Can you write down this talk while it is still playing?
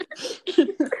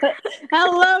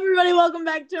Hello, everybody. Welcome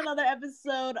back to another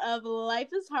episode of Life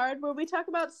is Hard, where we talk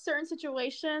about certain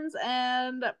situations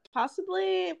and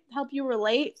possibly help you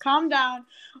relate, calm down,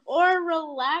 or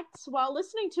relax while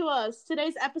listening to us.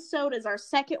 Today's episode is our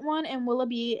second one and will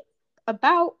be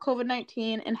about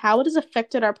COVID-19 and how it has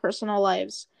affected our personal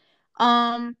lives.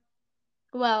 Well,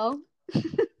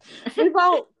 we've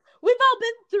all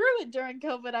been through it during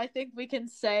COVID, I think we can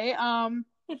say.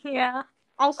 Yeah.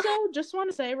 Also, just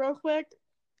want to say real quick,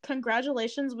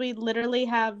 congratulations. We literally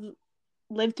have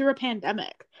lived through a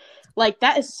pandemic. Like,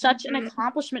 that is such an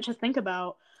accomplishment to think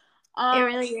about. It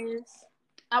really is.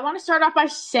 I want to start off by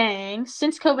saying,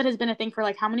 since COVID has been a thing for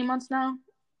like how many months now?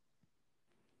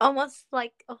 Almost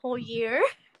like a whole year.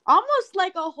 Almost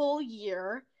like a whole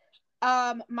year.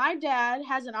 My dad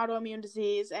has an autoimmune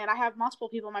disease, and I have multiple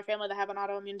people in my family that have an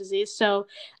autoimmune disease, so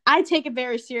I take it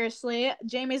very seriously.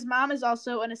 Jamie's mom is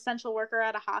also an essential worker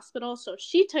at a hospital, so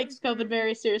she takes COVID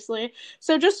very seriously.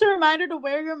 So just a reminder to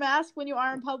wear your mask when you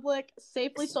are in public,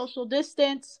 safely social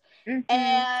distance,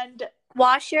 and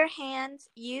wash your hands,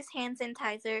 use hand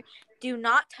sanitizer, do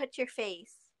not touch your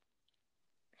face,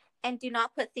 and do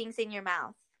not put things in your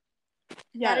mouth.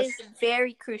 Yes. That is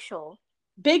very crucial.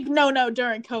 Big no-no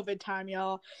during COVID time,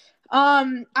 y'all.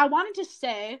 I wanted to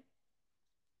say,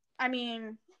 I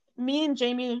mean, me and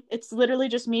Jamie, it's literally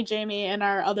just me, Jamie, and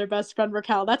our other best friend,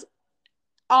 Raquel. That's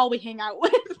all we hang out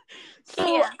with.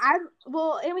 So, yeah.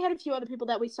 And we had a few other people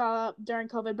that we saw during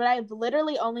COVID, but I've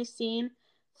literally only seen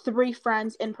 3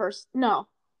 friends in person. No.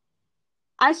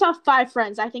 I saw 5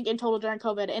 friends, I think, in total during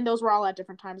COVID, and those were all at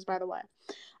different times, by the way.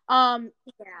 Yeah.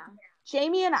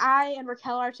 Jamie and I and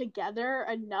Raquel are together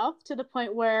enough to the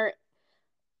point where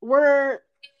we're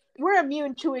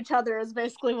immune to each other is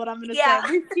basically what I'm going to say.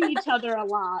 We see each other a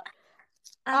lot.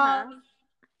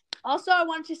 Also, I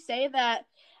want to say that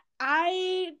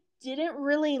I didn't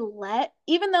really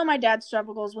even though my dad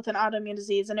struggles with an autoimmune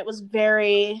disease and it was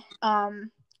very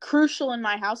crucial in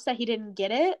my house that he didn't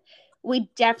get it, we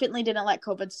definitely didn't let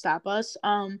COVID stop us.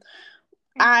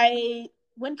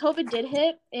 When COVID did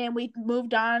hit and we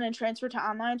moved on and transferred to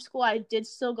online school, I did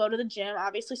still go to the gym,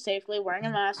 obviously safely, wearing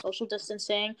a mask, social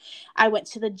distancing. I went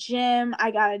to the gym. I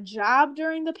got a job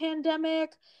during the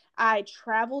pandemic. I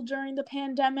traveled during the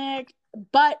pandemic.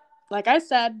 But, like I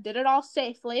said, did it all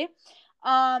safely.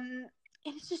 And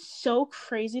it's just so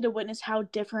crazy to witness how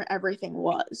different everything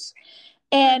was.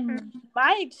 And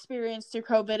my experience through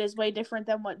COVID is way different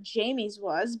than what Jamie's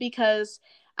was because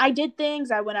I did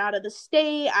things. I went out of the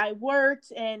state. I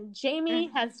worked. And Jamie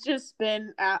has just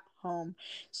been at home.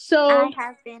 So I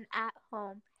have been at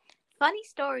home. Funny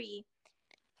story.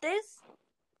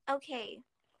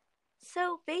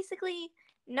 So basically,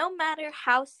 no matter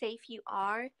how safe you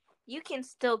are, you can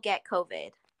still get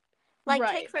COVID. Like,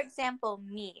 take, for example,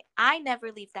 me. I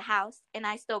never leave the house, and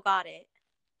I still got it.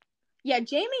 Yeah,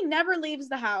 Jamie never leaves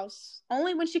the house.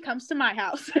 Only when she comes to my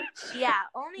house. Yeah,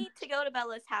 only to go to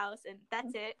Bella's house, and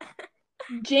that's it.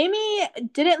 Jamie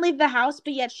didn't leave the house,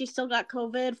 but yet she still got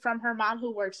COVID from her mom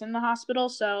who works in the hospital.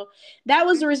 So that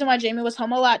was the reason why Jamie was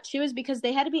home a lot, too, is because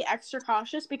they had to be extra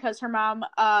cautious because her mom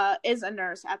is a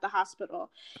nurse at the hospital.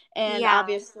 And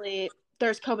obviously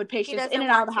there's COVID patients in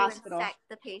and out of the hospital. Infect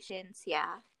the patients,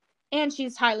 And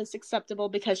she's highly susceptible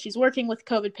because she's working with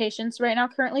COVID patients right now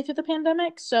currently through the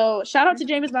pandemic. So shout out to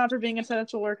Jamie's mom for being an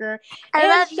essential worker.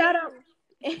 And shout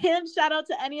out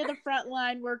to any of the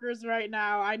frontline workers right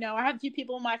now. I know I have a few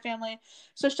people in my family.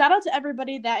 So shout out to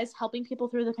everybody that is helping people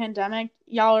through the pandemic.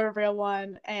 Y'all are a real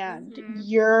one. And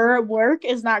your work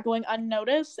is not going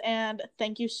unnoticed. And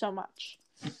thank you so much.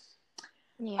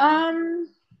 Yeah.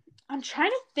 I'm trying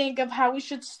to think of how we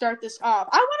should start this off.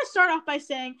 I want to start off by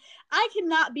saying I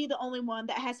cannot be the only one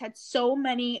that has had so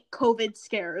many COVID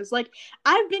scares. Like,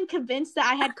 I've been convinced that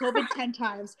I had COVID 10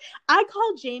 times. I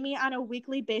call Jamie on a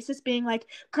weekly basis being like,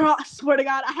 girl, I swear to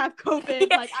God, I have COVID.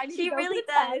 Yeah, like, I need she to go really to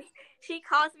the does. test. She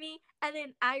calls me, and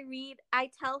then I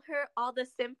tell her all the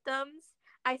symptoms.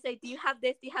 I say, do you have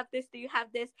this? Do you have this? Do you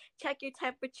have this? Check your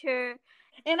temperature.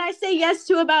 And I say yes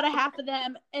to about a half of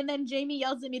them, and then Jamie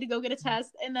yells at me to go get a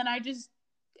test, and then I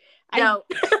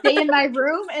stay in my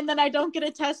room, and then I don't get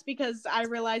a test because I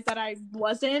realized that I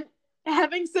wasn't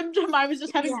having symptoms. I was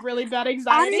just having really bad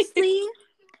anxiety. Honestly,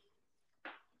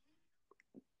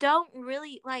 don't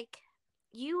really,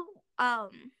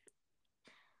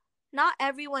 not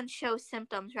everyone shows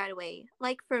symptoms right away.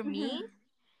 Like, for me,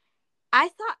 I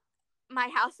thought my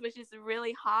house was just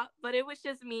really hot, but it was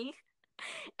just me.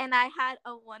 And I had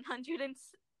a 110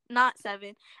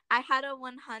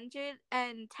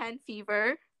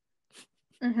 fever.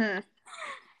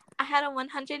 I had a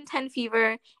 110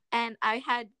 fever, and I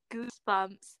had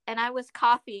goosebumps, and I was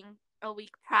coughing a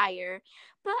week prior,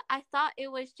 but I thought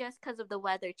it was just because of the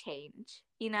weather change,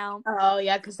 Oh,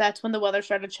 yeah, because that's when the weather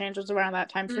started to change, was around that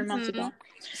time 3 months ago.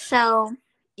 So,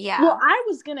 yeah. Well, I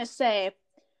was going to say,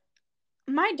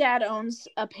 my dad owns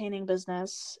a painting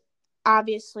business,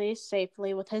 obviously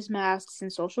safely with his masks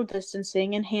and social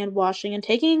distancing and hand washing and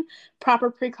taking proper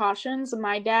precautions.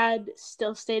 My dad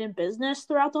still stayed in business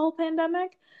throughout the whole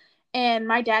pandemic, and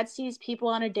my dad sees people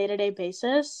on a day-to-day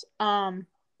basis,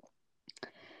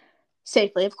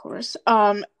 safely, of course.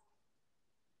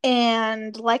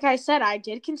 And like I said, I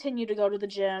did continue to go to the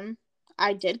gym.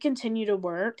 I did continue to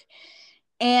work,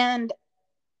 and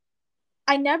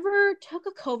I never took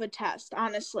a COVID test,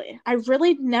 honestly. I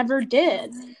really never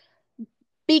did.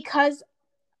 Because,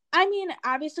 I mean,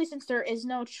 obviously, since there is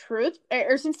no truth,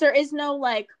 or since there is no,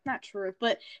 like, not truth,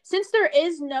 but since there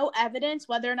is no evidence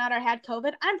whether or not I had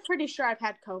COVID, I'm pretty sure I've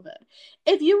had COVID.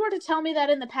 If you were to tell me that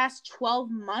in the past 12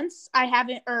 months I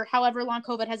haven't, or however long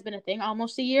COVID has been a thing,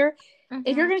 almost a year,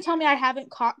 if you're going to tell me I haven't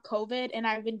caught COVID and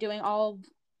I've been doing all,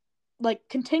 like,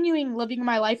 continuing living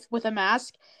my life with a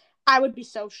mask, I would be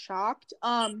so shocked.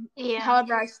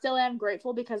 However, I still am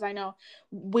grateful because I know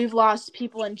we've lost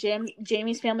people in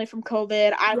Jamie's family from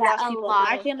COVID. I've lost people in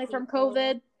my family from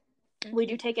COVID. We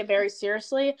do take it very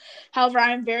seriously. However,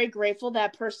 I'm very grateful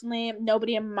that personally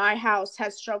nobody in my house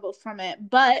has struggled from it.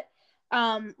 But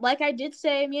like I did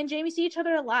say, me and Jamie see each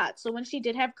other a lot. So when she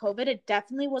did have COVID, it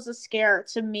definitely was a scare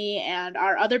to me and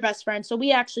our other best friend. So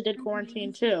we actually did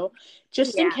quarantine too,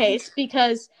 just in case,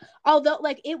 because although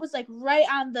like it was like right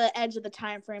on the edge of the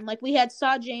time frame. Like we had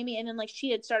saw Jamie and then like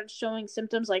she had started showing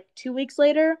symptoms like 2 weeks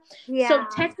later. Yeah. So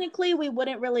technically we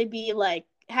wouldn't really be like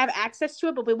have access to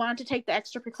it, but we wanted to take the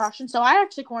extra precaution. So I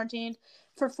actually quarantined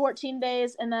for 14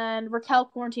 days and then Raquel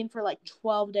quarantined for like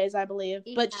 12 days, I believe.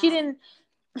 But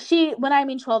when I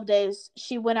mean 12 days,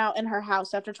 she went out in her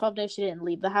house. After 12 days, she didn't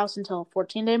leave the house until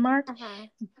 14-day mark.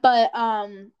 But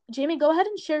Jamie, go ahead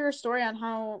and share your story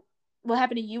on what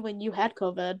happened to you when you had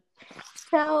COVID.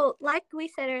 So, like we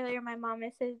said earlier, my mom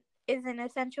is an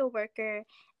essential worker.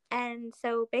 And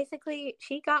so basically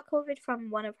she got COVID from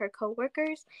one of her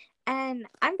coworkers, and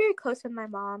I'm very close with my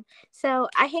mom. So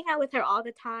I hang out with her all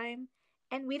the time,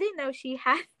 and we didn't know she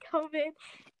had COVID.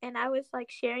 And I was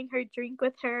like sharing her drink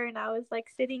with her, and I was like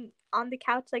sitting on the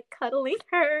couch like cuddling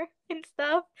her and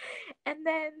stuff. And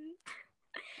then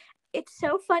it's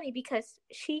so funny because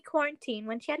she quarantined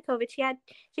when she had COVID.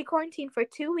 She quarantined for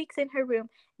 2 weeks in her room.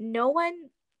 No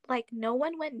one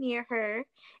went near her.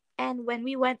 And when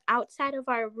we went outside of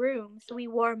our rooms, we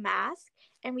wore masks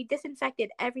and we disinfected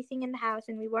everything in the house,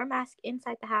 and we wore masks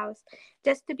inside the house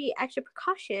just to be extra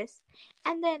precautious.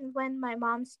 And then when my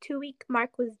mom's 2-week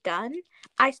mark was done,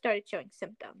 I started showing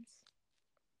symptoms.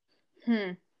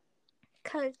 And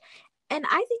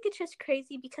I think it's just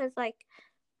crazy because like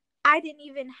I didn't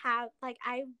even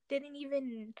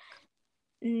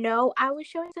know I was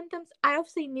showing symptoms. I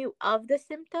obviously knew of the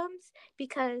symptoms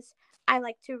because I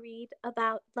like to read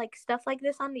about like stuff like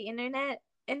this on the internet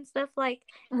and stuff like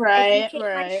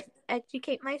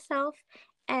educate myself.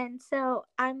 And so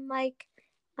I'm like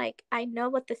I know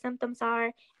what the symptoms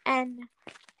are. And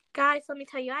guys, let me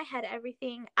tell you, I had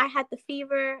everything. I had the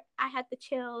fever, I had the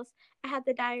chills, I had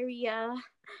the diarrhea.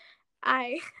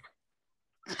 Okay,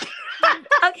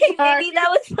 maybe that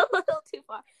was a little too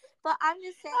far. But I'm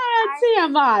just saying.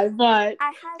 TMI, but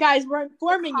guys, we're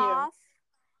informing you.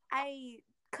 I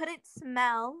couldn't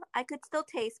smell. I could still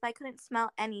taste, but I couldn't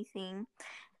smell anything.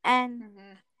 And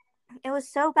it was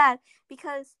so bad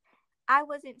because I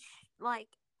wasn't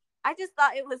I just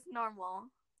thought it was normal.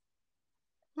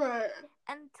 Right.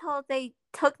 Until they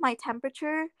took my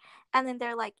temperature, and then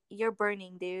they're like, "You're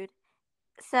burning, dude."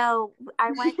 So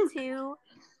I went to.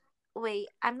 Wait,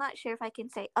 I'm not sure if I can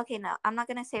say. Okay, no, I'm not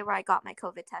gonna say where I got my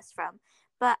COVID test from,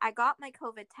 but I got my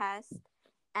COVID test,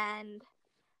 and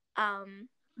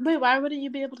Wait, why wouldn't you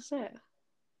be able to say it?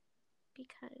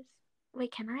 Because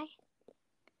wait, can I?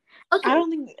 Okay.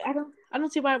 I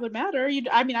don't see why it would matter.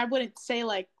 I wouldn't say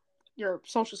like your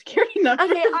social security number.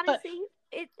 Okay, honestly,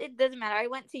 it doesn't matter. I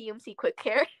went to UMC Quick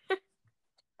Care.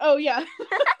 Oh, yeah.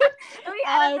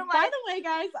 By the way,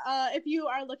 guys, if you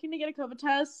are looking to get a COVID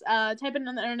test, type in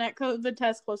on the internet COVID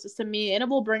test closest to me, and it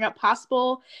will bring up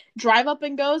possible drive up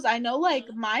and goes. I know, like,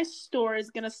 my store is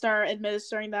going to start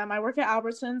administering them. I work at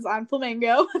Albertsons on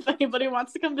Flamingo, if anybody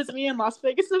wants to come visit me in Las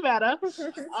Vegas, Nevada.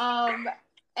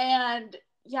 And,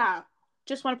 yeah,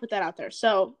 just want to put that out there.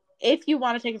 So, if you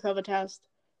want to take a COVID test,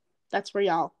 that's where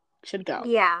y'all should go.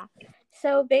 Yeah.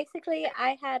 So basically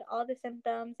I had all the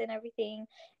symptoms and everything,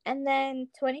 and then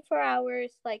 24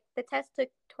 hours, like the test took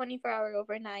 24 hours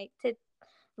overnight to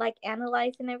like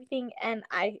analyze and everything, and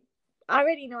I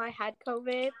already know I had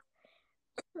COVID.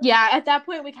 Yeah, at that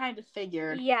point we kind of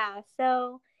figured. Yeah,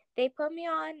 so they put me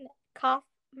on cough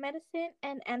medicine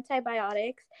and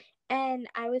antibiotics, and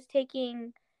I was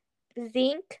taking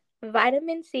zinc,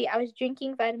 vitamin C. I was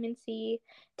drinking vitamin C,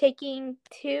 taking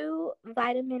 2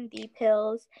 vitamin D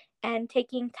pills, and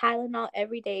taking Tylenol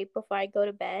every day before I go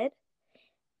to bed.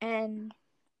 And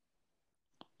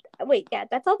wait, yeah,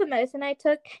 that's all the medicine I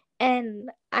took. And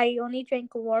I only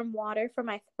drank warm water for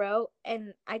my throat,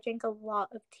 and I drank a lot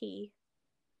of tea.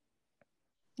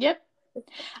 Yep.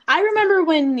 I remember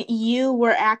when you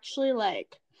were actually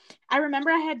like, I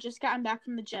remember I had just gotten back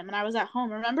from the gym and I was at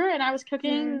home, remember? And I was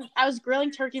cooking, I was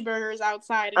grilling turkey burgers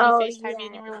outside, and you FaceTimed me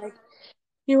and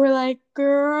you were like,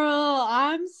 girl,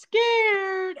 I'm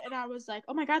scared. And I was like,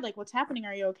 oh my God, like, what's happening?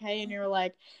 Are you okay? And you were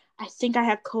like, I think I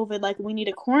have COVID. Like, we need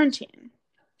a quarantine.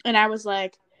 And I was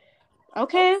like,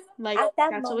 okay, like,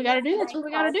 that's what we got to do. That's what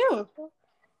we got to do.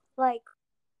 Like,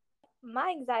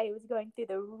 my anxiety was going through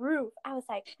the roof. I was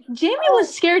like, Jamie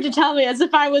was scared to tell me as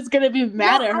if I was going to be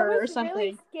mad at her or something. I was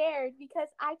really scared because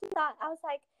I just thought, I was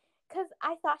like, because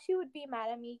I thought she would be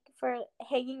mad at me for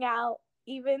hanging out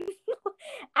even.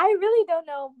 I really don't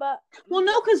know, but. Well,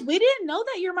 no, because we didn't know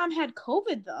that your mom had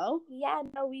COVID, though. Yeah,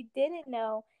 no, we didn't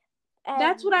know.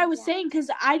 That's what I was saying, because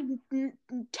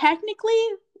technically,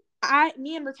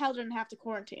 me and Raquel didn't have to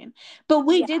quarantine, but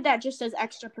we did that just as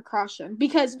extra precaution,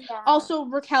 because also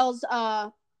Raquel's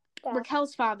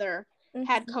father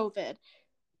had COVID.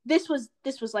 This was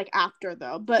like after,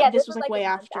 though, but this was like way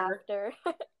after.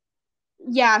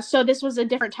 Yeah, so this was a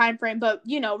different time frame, but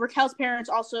you know, Raquel's parents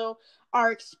also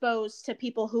are exposed to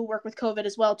people who work with COVID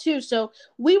as well too. So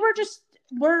we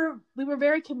were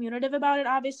very communicative about it,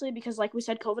 obviously, because like we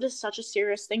said, COVID is such a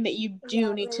serious thing that you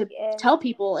do need to tell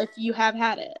people if you have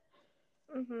had it.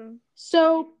 Mm-hmm.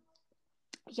 So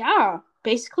yeah,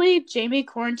 basically Jamie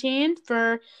quarantined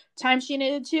for time she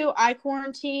needed to. I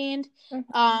quarantined.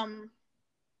 Mm-hmm.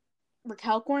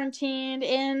 Raquel quarantined,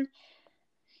 and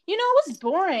you know, it was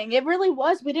boring. It really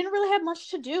was. We didn't really have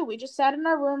much to do. We just sat in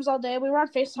our rooms all day. We were on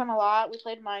FaceTime a lot. We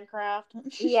played Minecraft.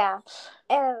 Yeah.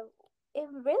 It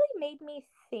really made me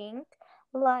think,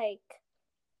 like,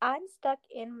 I'm stuck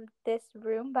in this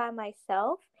room by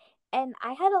myself, and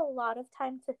I had a lot of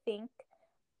time to think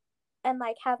and,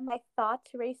 like, have my thoughts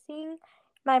racing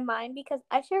my mind because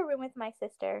I share a room with my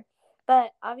sister,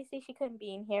 but obviously she couldn't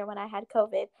be in here when I had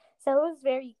COVID, so it was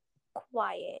very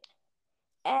quiet.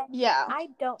 And I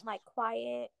don't like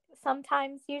quiet.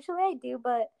 Sometimes, usually I do,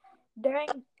 but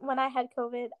when I had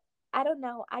COVID, I don't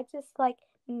know, I just like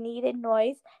needed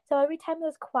noise. So every time it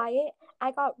was quiet,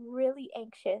 I got really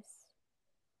anxious.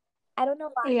 I don't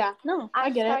know why. Yeah, no, I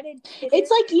get it.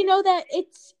 It's like, you know, that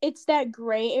it's that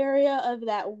gray area of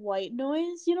that white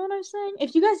noise. You know what I'm saying?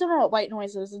 If you guys don't know what white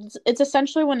noise is, it's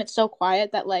essentially when it's so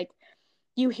quiet that like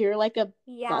you hear like a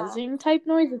buzzing type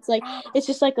noise. It's like it's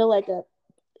just like a.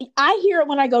 I hear it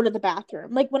when I go to the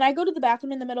bathroom. Like when I go to the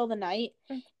bathroom in the middle of the night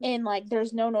and like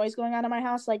there's no noise going on in my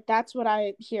house, like that's what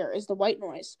I hear is the white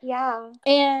noise. Yeah.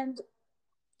 And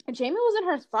Jamie was in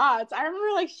her thoughts. I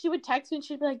remember like she would text me and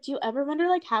she'd be like, "Do you ever wonder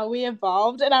like how we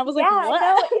evolved?" And I was like, "What?"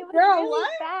 No, it was really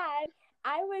bad.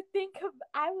 I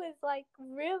was like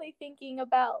really thinking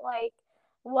about like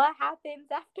what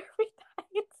happens after we die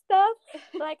and stuff.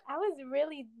 Like I was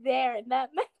really there in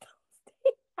that mental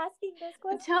state asking this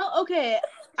question. Okay,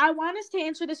 I want us to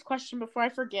answer this question before I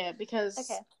forget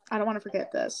because I don't want to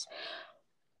forget this.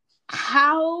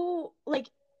 How like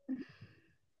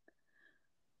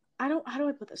how do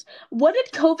I put this? What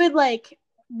did COVID like?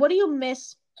 What do you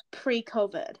miss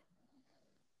pre-COVID?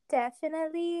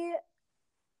 Definitely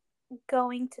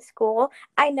going to school.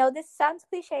 I know this sounds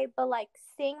cliche, but like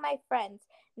seeing my friends,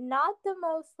 not the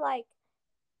most like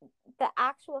the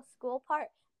actual school part,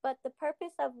 but the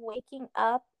purpose of waking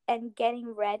up and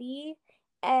getting ready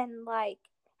and like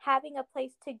having a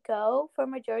place to go for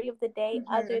majority of the day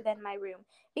other than my room.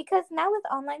 Because now with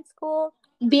online school,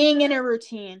 being in a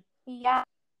routine. Yeah.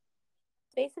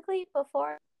 Basically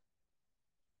before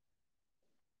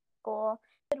school,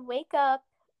 I would wake up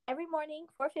every morning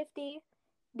 4:50,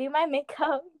 do my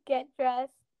makeup, get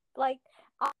dressed, like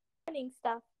all morning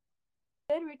stuff.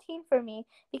 Good routine for me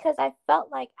because I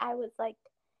felt like I was like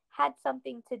had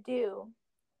something to do,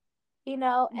 you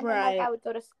know, and then like I would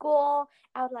go to school,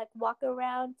 I would like walk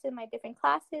around to my different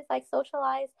classes, like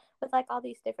socialize with like all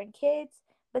these different kids,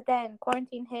 but then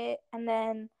quarantine hit and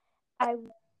then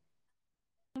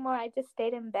I just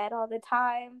stayed in bed all the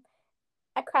time.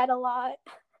 I cried a lot.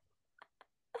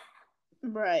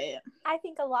 Right. I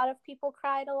think a lot of people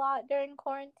cried a lot during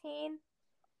quarantine.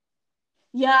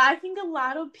 Yeah, I think a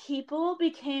lot of people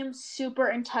became super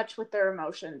in touch with their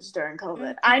emotions during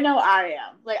COVID. I know I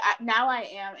am. Like, now I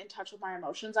am in touch with my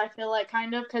emotions, I feel like,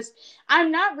 kind of, because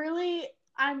I'm not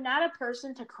a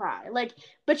person to cry. Like,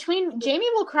 between Jamie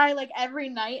will cry, like, every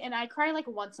night, and I cry, like,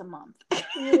 once a month.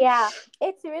 Yeah,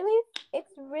 it's really,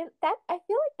 that, I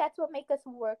feel like that's what makes us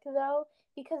work, though,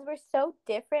 because we're so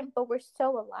different, but we're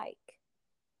so alike.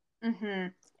 Mm-hmm.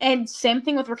 And same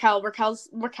thing with Raquel.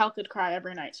 Raquel could cry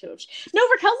every night too. No,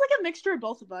 Raquel's like a mixture of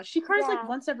both of us. She cries like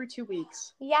once every 2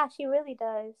 weeks. Yeah, she really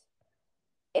does.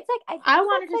 It's like I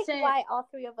wanted to say why all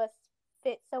three of us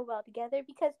fit so well together,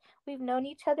 because we've known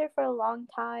each other for a long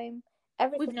time.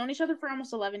 We've known each other for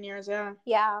almost 11 years. Yeah.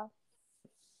 Yeah.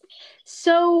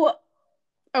 So,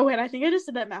 oh wait, I think I just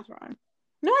did that math wrong.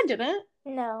 No, I didn't.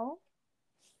 No.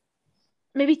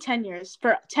 Maybe 10 years.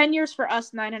 For 10 years for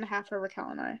us, 9.5 for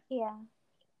Raquel and I. Yeah.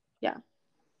 Yeah.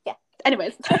 Yeah.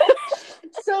 Anyways.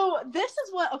 So this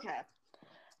is what, okay.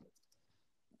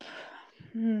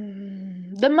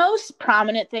 The most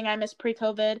prominent thing I miss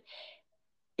pre-COVID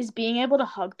is being able to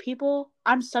hug people.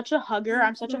 I'm such a hugger.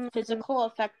 I'm such a physical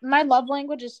effect. My love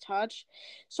language is touch.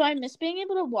 So I miss being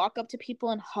able to walk up to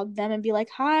people and hug them and be like,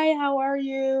 "Hi, how are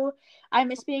you?" I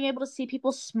miss being able to see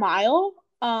people smile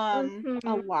a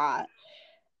lot.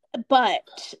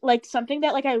 But like something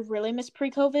that like I really miss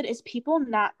pre-COVID is people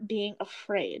not being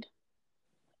afraid.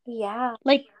 Yeah.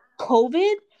 Like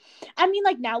COVID, I mean,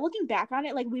 like now looking back on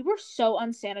it, like we were so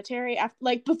unsanitary after,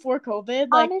 like before COVID.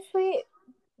 Like honestly,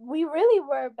 we really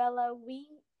were, Bella. We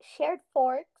shared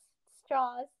forks,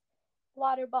 straws,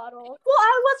 water bottles. Well,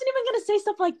 I wasn't even gonna say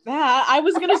stuff like that. I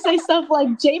was gonna say stuff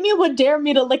like Jamie would dare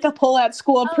me to lick a pole at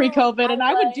school pre-COVID, and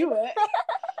I would do it.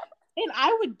 And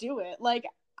I would do it. Like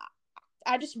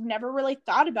I just never really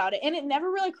thought about it, and it never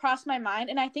really crossed my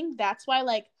mind. And I think that's why,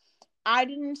 like, I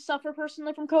didn't suffer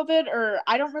personally from COVID, or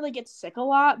I don't really get sick a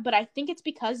lot, but I think it's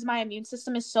because my immune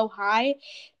system is so high,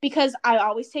 because I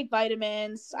always take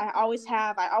vitamins, I always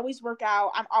work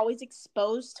out, I'm always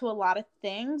exposed to a lot of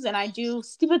things, and I do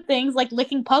stupid things like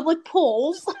licking public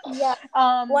pools. Yeah.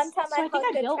 One time I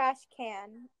hugged a trash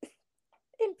can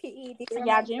in PE.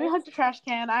 Yeah, Jamie hugged a trash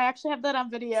can. I actually have that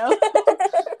on video.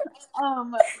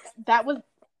 That was,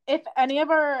 if any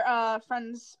of our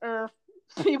friends or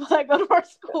people that go to our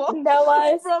school from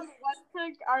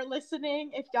Westbrook are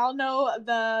listening, if y'all know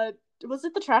was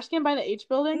it the trash can by the H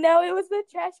building? No, it was the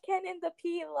trash can in the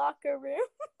PE locker room.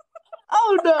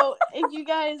 Oh no, if you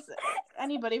guys,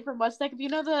 anybody from West Tech, if you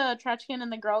know the trash can in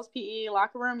the girls' PE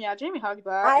locker room, yeah, Jamie hugged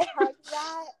that. I hugged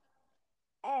that.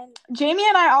 And Jamie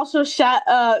and I also sat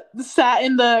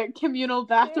in the communal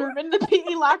bathroom in the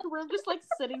PE locker room, just like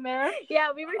sitting there. Yeah,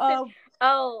 we were sitting.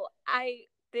 Oh, I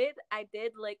did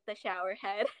lick the shower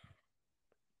head.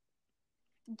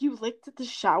 You licked the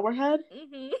shower head?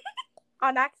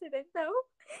 On accident, though.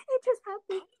 It just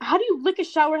happened. How do you lick a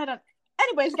shower head on?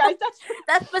 Anyways, guys,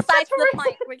 that's besides the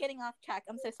point. We're getting off track.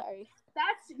 I'm so sorry.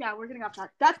 We're getting off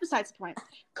track. That's besides the point.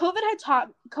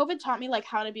 COVID taught me like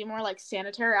how to be more like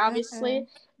sanitary, obviously,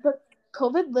 but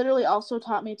COVID literally also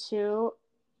taught me to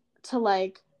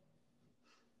like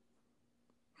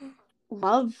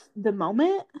love the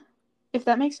moment, if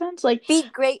that makes sense. Like be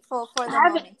grateful for the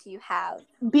moment you have.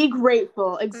 Be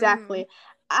grateful, exactly.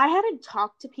 I hadn't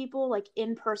talked to people like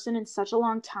in person in such a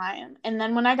long time, and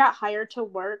then when I got hired to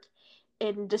work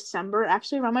in December,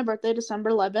 actually around my birthday, December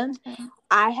 11th,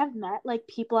 I have met like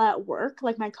people at work,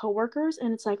 like my coworkers,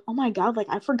 and it's like, oh my god, like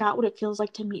I forgot what it feels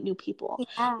like to meet new people.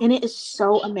 And it is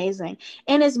so amazing.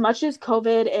 And as much as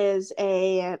COVID is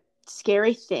a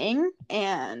scary thing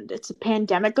and it's a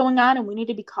pandemic going on and we need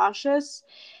to be cautious,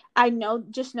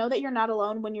 just know that you're not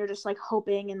alone when you're just like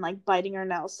hoping and like biting your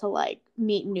nails to like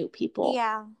meet new people.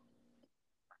 Yeah.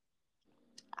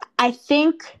 I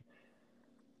think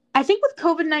with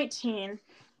COVID-19,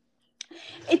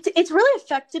 it's really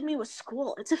affected me with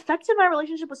school. It's affected my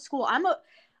relationship with school. I'm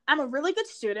a really good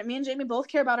student. Me and Jamie both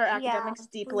care about our academics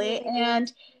deeply,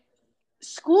 and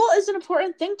school is an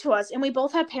important thing to us. And we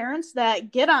both have parents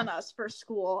that get on us for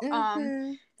school.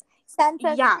 Sent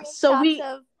us screenshots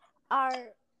of our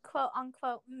quote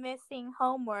unquote missing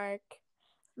homework.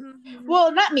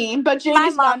 Well, not me, but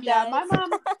Jamie's mom. Yeah, my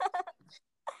mom.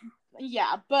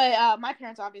 Yeah, but my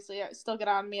parents obviously still get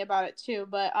on me about it too.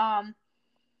 But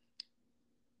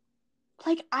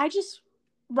like I just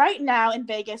right now in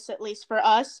Vegas, at least for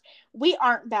us, we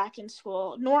aren't back in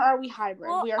school, nor are we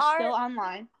hybrid. We are still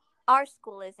online. Our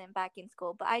school isn't back in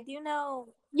school, but I do know.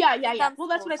 Yeah. Well,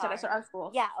 that's what I said. I said our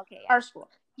school. Yeah. Okay. Yeah. Our school.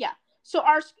 Yeah. So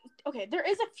there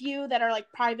is a few that are like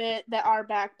private that are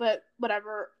back, but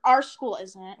whatever. Our school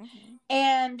isn't,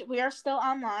 and we are still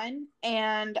online,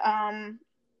 and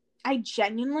I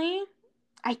genuinely,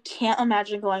 I can't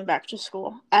imagine going back to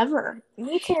school ever.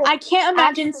 Me too. I can't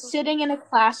imagine sitting in a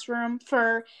classroom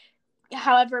for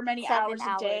however many 7 hours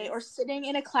a day, or sitting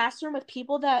in a classroom with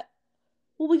people that,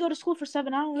 well, we go to school for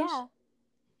 7 hours. Yeah.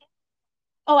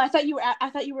 Oh, I thought you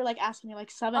were like asking me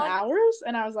like 7 hours,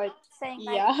 and I was like, saying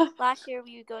yeah. Like, last year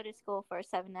we would go to school for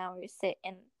 7 hours, sit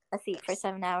in a seat for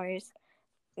 7 hours.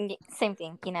 Same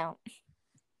thing, you know.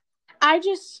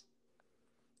 Because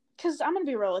I'm gonna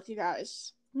be real with you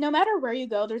guys. No matter where you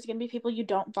go, there's gonna be people you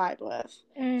don't vibe with,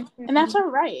 and that's all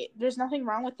right. There's nothing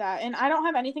wrong with that, and I don't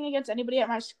have anything against anybody at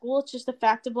my school. It's just the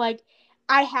fact of like,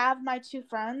 I have my 2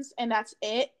 friends, and that's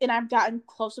it. And I've gotten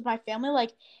close with my family.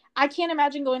 Like, I can't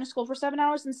imagine going to school for 7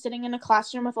 hours and sitting in a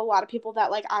classroom with a lot of people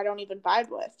that like I don't even vibe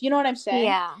with. You know what I'm saying?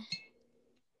 Yeah.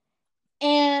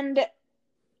 And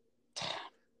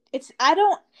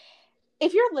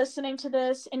if you're listening to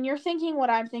this and you're thinking what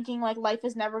I'm thinking, like life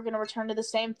is never going to return to the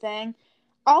same thing,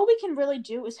 all we can really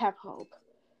do is have hope.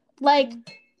 Like,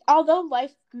 although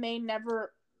life may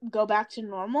never go back to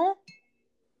normal,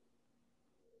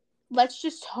 let's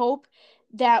just hope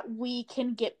that we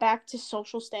can get back to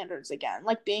social standards again.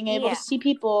 Like being able to see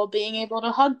people, being able to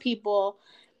hug people.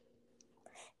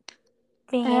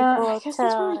 Being able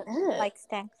to, like,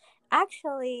 stand.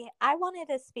 Actually, I wanted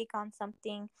to speak on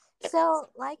something. So,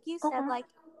 like you said, like,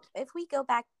 if we go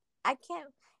back,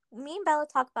 me and Bella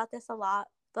talk about this a lot,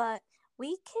 but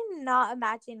we cannot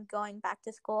imagine going back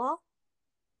to school,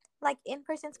 like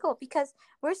in-person school, because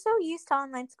we're so used to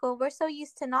online school. We're so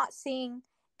used to not seeing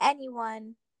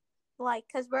anyone, like,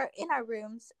 because we're in our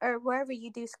rooms or wherever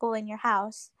you do school in your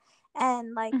house.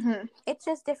 And, like, it's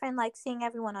just different, like, seeing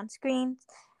everyone on screens.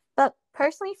 But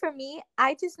personally, for me,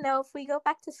 I just know if we go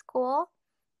back to school,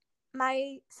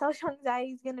 my social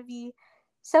anxiety is going to be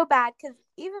so bad, because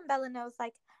even Bella knows,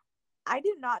 like, I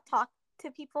do not talk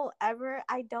to people ever.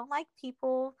 I don't like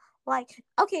people, like,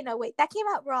 okay, no, wait, that came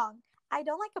out wrong. I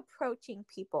don't like approaching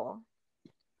people.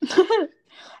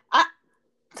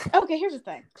 Okay, here's the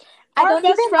thing. I don't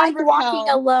even like walking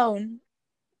alone.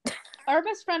 Our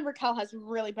best friend Raquel has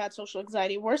really bad social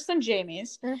anxiety, worse than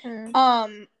Jamie's.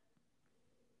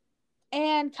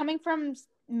 And coming from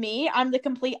me, I'm the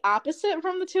complete opposite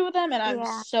from the two of them, and I'm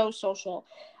so social.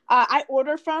 I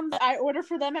order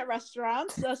for them at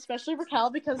restaurants, especially Raquel,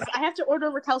 because I have to order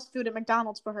Raquel's food at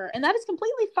McDonald's for her, and that is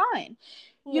completely fine.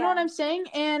 You know what I'm saying?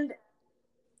 And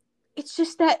it's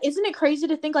just that, isn't it crazy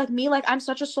to think, like, me, like, I'm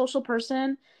such a social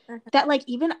person that, like,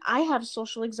 even I have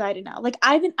social anxiety now. Like,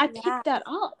 I picked that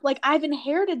up. Like, I've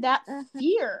inherited that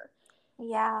fear.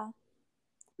 Yeah.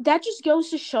 That just goes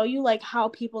to show you, like, how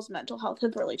people's mental health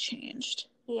have really changed.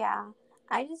 Yeah.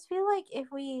 I just feel like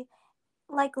if we,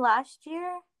 like, last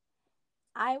year,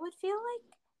 I would feel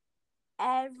like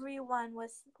everyone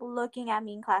was looking at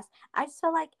me in class. I just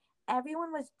felt like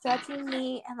everyone was judging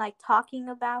me and, like, talking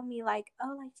about me, like,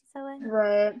 oh, like, she's so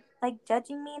right, like,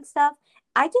 judging me and stuff.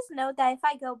 I just know that if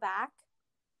I go back,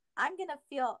 I'm gonna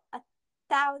feel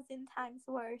 1,000 times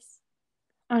worse.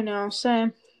 I know,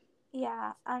 same.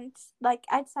 Yeah, I'm like,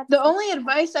 I just have to. The only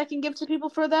advice I can give to people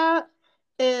for that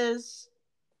is,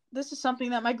 this is something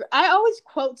that I always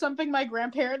quote something my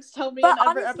grandparents tell me in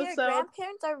every episode.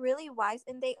 Grandparents are really wise,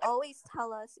 and they always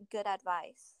tell us good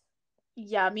advice.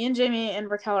 Yeah, me and Jamie and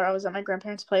Raquel are always at my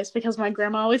grandparents' place because my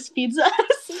grandma always feeds us.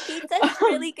 She feeds us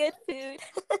really good food.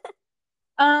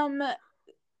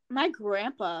 My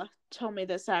grandpa told me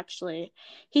this, actually.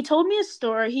 He told me a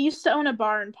story. He used to own a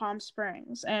bar in Palm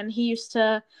Springs, and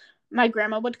my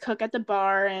grandma would cook at the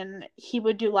bar, and he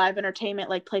would do live entertainment,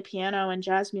 like play piano and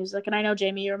jazz music. And I know,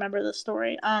 Jamie, you remember this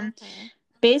story.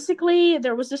 Basically,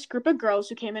 there was this group of girls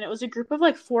who came in. It was a group of,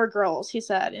 like, 4 girls, he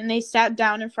said. And they sat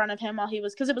down in front of him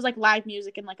because it was, like, live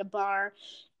music in, like, a bar.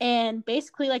 And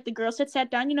basically, like, the girls had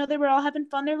sat down. You know, they were all having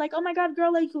fun. They're like, oh, my God,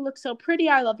 girl, like, you look so pretty.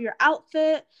 I love your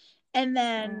outfit. And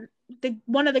then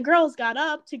one of the girls got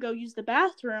up to go use the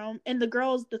bathroom. And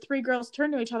the 3 girls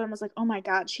turned to each other and was like, oh, my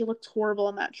God, she looked horrible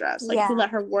in that dress. Like, who let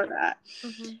her wear that?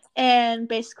 And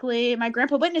basically, my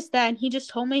grandpa witnessed that. And he just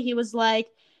told me, he was like,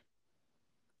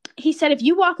 he said, if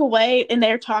you walk away and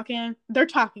they're talking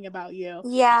about you.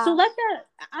 Yeah. So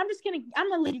I'm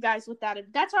gonna leave you guys with that.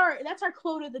 That's our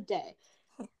quote of the day.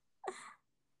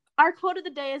 Our quote of the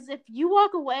day is, if you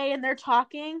walk away and they're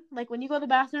talking, like when you go to the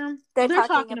bathroom, they're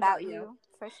talking about you.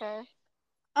 For sure.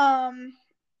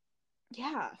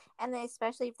 Yeah. And then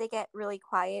especially if they get really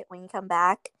quiet when you come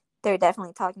back, they're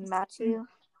definitely talking about you.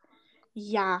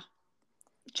 Yeah.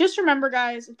 Just remember,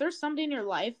 guys, if there's somebody in your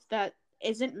life that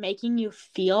isn't making you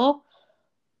feel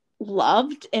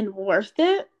loved and worth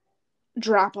it,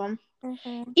 drop them.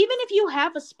 Even if you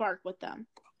have a spark with them,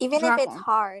 even if it's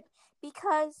hard,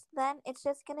 because then it's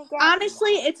just gonna get.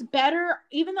 Honestly, it's better.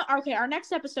 Even though our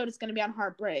next episode is gonna be on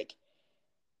heartbreak.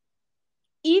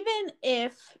 Even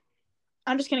if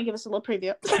I'm just gonna give us a little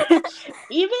preview.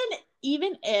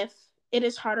 even if it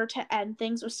is harder to end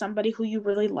things with somebody who you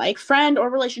really like, friend or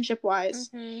relationship wise,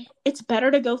 it's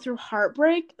better to go through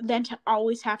heartbreak than to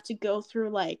always have to go through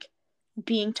like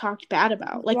being talked bad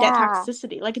about, like that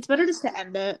toxicity. Like it's better just to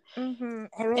end it, it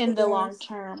really in the long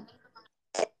term.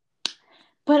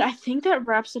 But I think that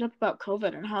wraps it up about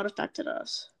COVID and how it affected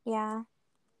us. Yeah.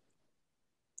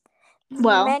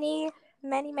 Well, many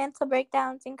mental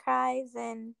breakdowns and cries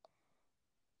and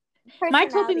my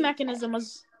coping mechanism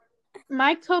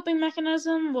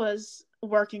was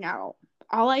working out.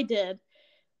 All I did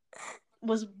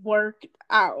was work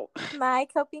out. My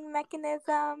coping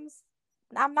mechanisms,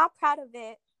 I'm not proud of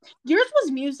it. Yours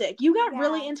was music. You got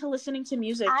really into listening to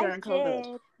music during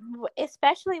COVID.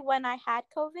 Especially when I had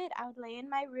COVID, I would lay in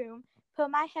my room, put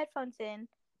my headphones in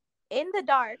the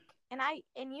dark, and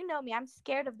you know me, I'm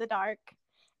scared of the dark.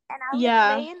 And I would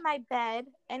lay in my bed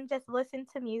and just listen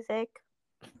to music.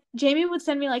 Jamie would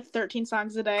send me like 13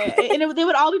 songs a day, and they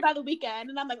would all be by the weekend.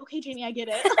 And I'm like, okay, Jamie, I get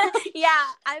it. Yeah,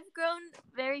 I've grown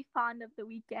very fond of the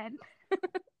weekend.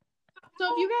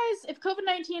 So if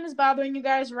COVID-19 is bothering you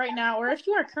guys right now, or if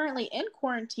you are currently in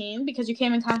quarantine because you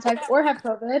came in contact or have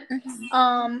COVID,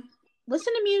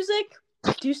 listen to music,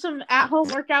 do some at-home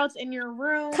workouts in your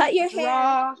room, cut your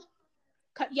hair.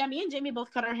 Me and Jamie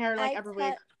both cut our hair like every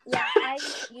week. Yeah, I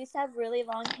used to have really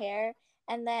long hair,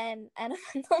 and then and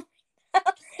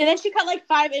then she cut like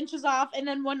 5 inches off, and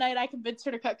then one night I convinced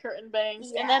her to cut curtain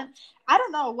bangs. And then, I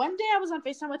don't know, one day I was on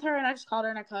FaceTime with her, and I just called her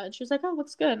and I cut. And she was like, oh,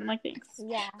 looks good. I'm like, thanks.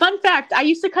 Yeah. Fun fact, I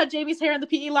used to cut Jamie's hair in the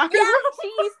PE locker room. Yeah,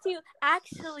 she used to.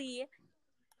 Actually,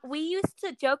 we used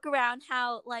to joke around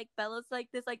how, like, Bella's, like,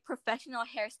 this, like, professional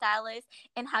hairstylist,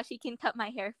 and how she can cut my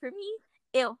hair for me.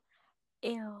 Ew.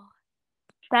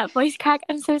 That voice crack.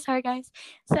 I'm so sorry, guys.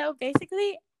 So,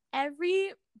 basically,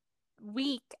 every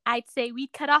week, I'd say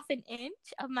we'd cut off an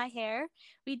inch of my hair.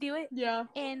 We do it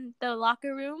in the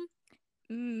locker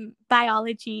room,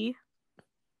 biology.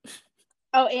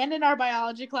 Oh, and in our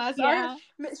biology class. Yeah.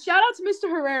 Shout out to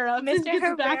Mr. Herrera. Mr.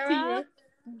 Herrera, back to you.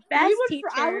 Best teacher.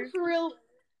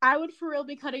 I would for real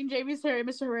be cutting Jamie's hair in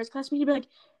Mr. Herrera's class. He'd be like,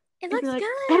 it looks good.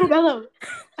 Annabella,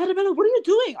 what are you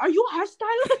doing? Are you a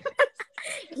hairstylist?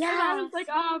 Yeah. And I was like,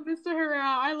 oh, Mr. Herrera,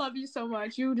 I love you so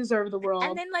much. You deserve the world.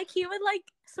 And then, like, he would, like,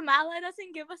 smile at us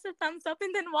and give us a thumbs up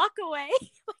and then walk away.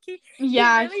 He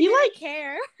really didn't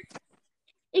care.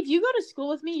 If you go to school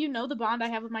with me, you know the bond I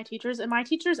have with my teachers. And my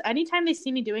teachers, anytime they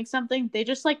see me doing something, they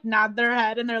just, like, nod their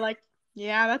head and they're like,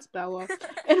 yeah, that's Bella.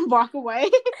 And walk away.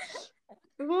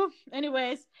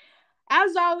 Anyways.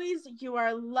 As always, you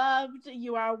are loved,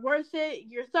 you are worth it,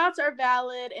 your thoughts are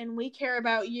valid, and we care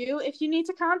about you. If you need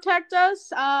to contact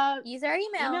us, use our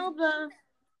email.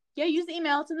 Use the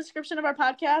email. It's in the description of our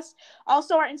podcast.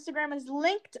 Also, our Instagram is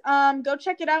linked. Go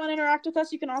check it out and interact with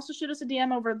us. You can also shoot us a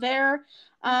DM over there.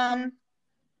 And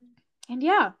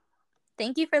yeah.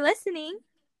 Thank you for listening.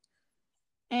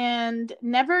 And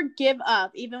never give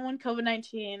up, even when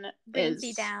COVID-19 brings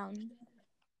you down.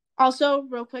 Also,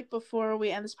 real quick before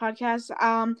we end this podcast,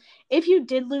 if you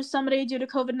did lose somebody due to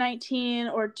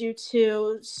COVID-19 or due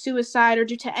to suicide or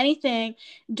due to anything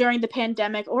during the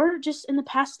pandemic or just in the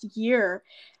past year,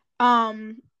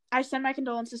 I send my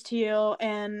condolences to you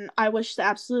and I wish the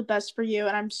absolute best for you.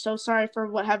 And I'm so sorry for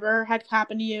whatever had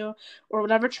happened to you or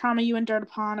whatever trauma you endured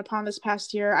upon this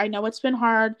past year. I know it's been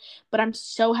hard, but I'm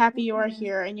so happy you are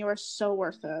here and you are so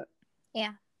worth it.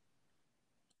 Yeah.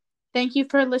 Thank you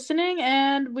for listening,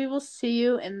 and we will see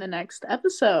you in the next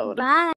episode. Bye.